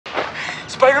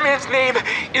Spider-Man's name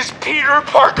is Peter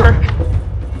Parker.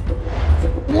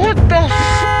 What the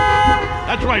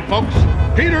That's right, folks.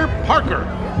 Peter Parker,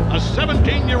 a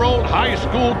 17-year-old high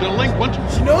school delinquent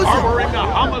harboring a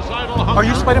homicidal hunger. Are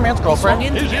you Spider-Man's girlfriend?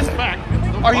 Is in fact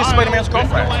the Are you Spider-Man's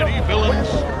girlfriend? vigilante villain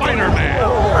Spider-Man.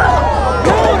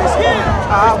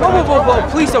 Whoa,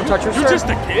 please don't touch her, You're just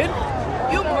a kid?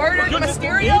 You murdered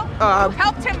Mysterio? You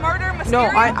helped him murder Mysterio? No,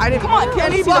 I didn't. Come on,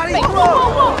 Anybody?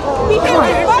 Whoa. He hit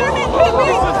me. Spider-Man hit me.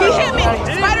 He hit me.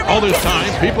 Spider-Man All this time,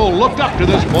 people looked up to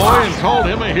this boy and called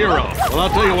him a hero. Well, I'll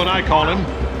tell you what I call him.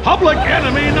 Public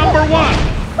enemy number one.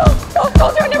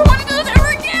 Oh, I never want to do this ever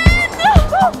again.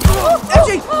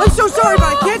 MJ, I'm so sorry,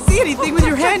 but I can't see anything with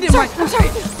your hand in my... I'm sorry.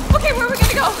 Okay, where are we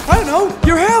gonna go? I don't know.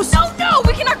 Your house? No,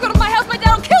 we cannot go to my house. My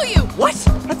dad will kill you. What?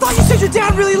 I thought you said your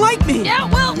dad really liked me. Yeah,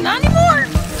 well, not anymore.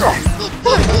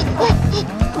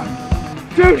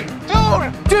 Dude!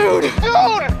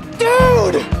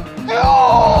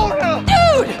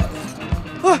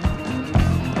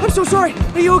 I'm so sorry.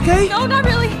 Are you okay? No, not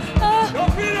really.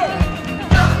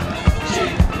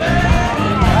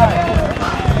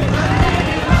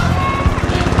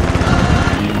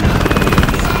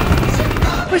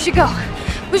 We should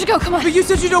go, come on. But you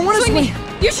said you don't want to Swing me.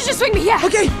 You should just swing me, yeah.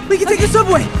 Okay, we can take the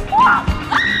subway.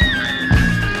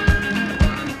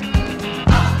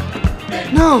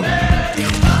 No.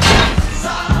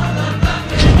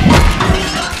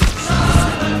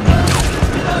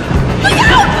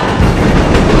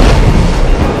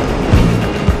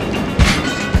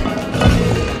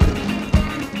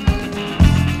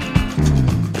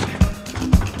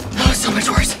 Oh, so much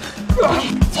worse. Okay,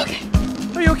 it's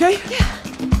okay. Are you okay? Yeah.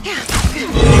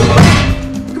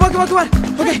 Come on.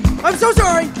 Okay, I'm so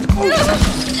sorry.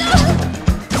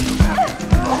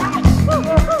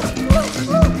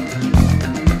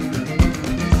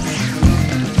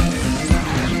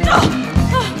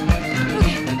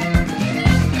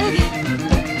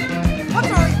 I'm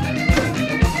sorry.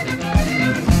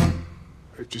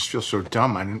 I just feel so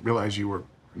dumb. I didn't realize you were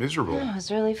miserable. No, it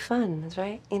was really fun. That's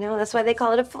right. You know, that's why they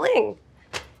call it a fling.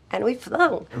 And we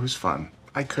flung. It was fun.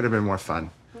 I could have been more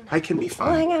fun. I can be fun.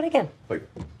 We'll hang out again. Like,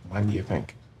 when do you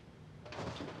think?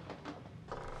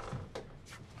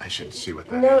 I should see what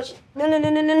that is. No.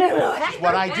 That's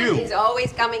what I do. He's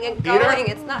always coming and Peter? going.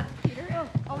 It's not.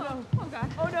 Oh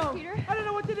no. Peter? I don't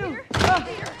know what to do.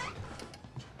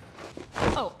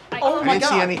 Oh, Oh my didn't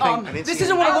see God. anything. I didn't This see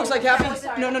isn't what it anything. looks like,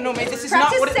 Happy. No, mate. This is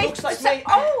not what it looks like, mate.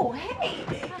 Oh, hey.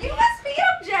 You must be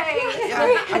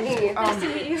MJ. Nice to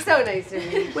meet you. So nice to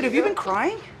meet you. Wait, have you been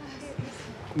crying?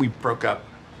 We broke up.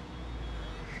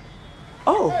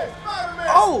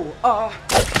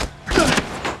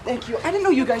 Thank you. I didn't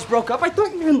know you guys broke up. I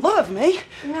thought you were in love, May.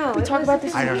 No, We talk about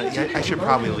this. I don't know. I should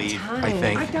probably leave, I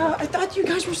think. I thought you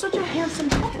guys were such a handsome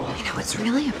couple. You know, it's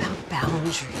really about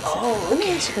boundaries. Oh, Let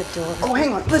me answer the door. Oh,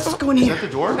 hang on. Let's just go in Is here. that the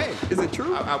door? Hey, Is it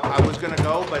true? I was gonna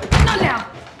go, but Not now.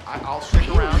 I'll stick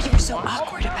around. You were so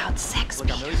awkward about sex. Look,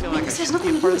 I'm really feeling like I This has should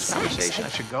be nothing a to part do of this with sex. conversation. I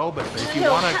should go, but if you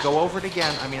want to go over it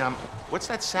again, I mean, what's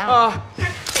that sound? Here,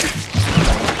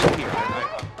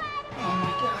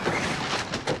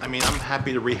 I mean, I'm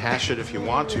happy to rehash it if you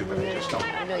want to, but I just don't.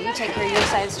 No, you take care of your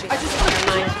side street. I just want to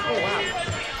mine.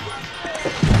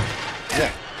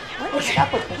 Yeah. What is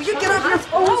up with this? Will you get off your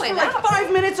phone for blowing like up.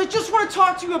 5 minutes? I just want to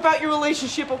talk to you about your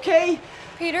relationship, okay?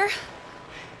 Peter?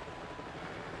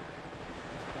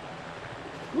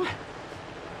 What?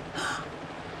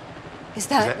 Is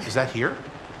that? Is that here?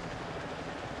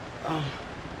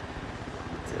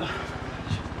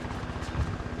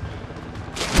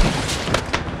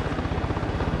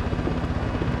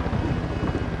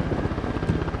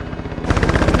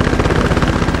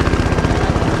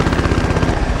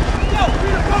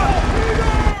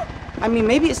 I mean,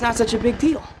 maybe it's not such a big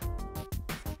deal.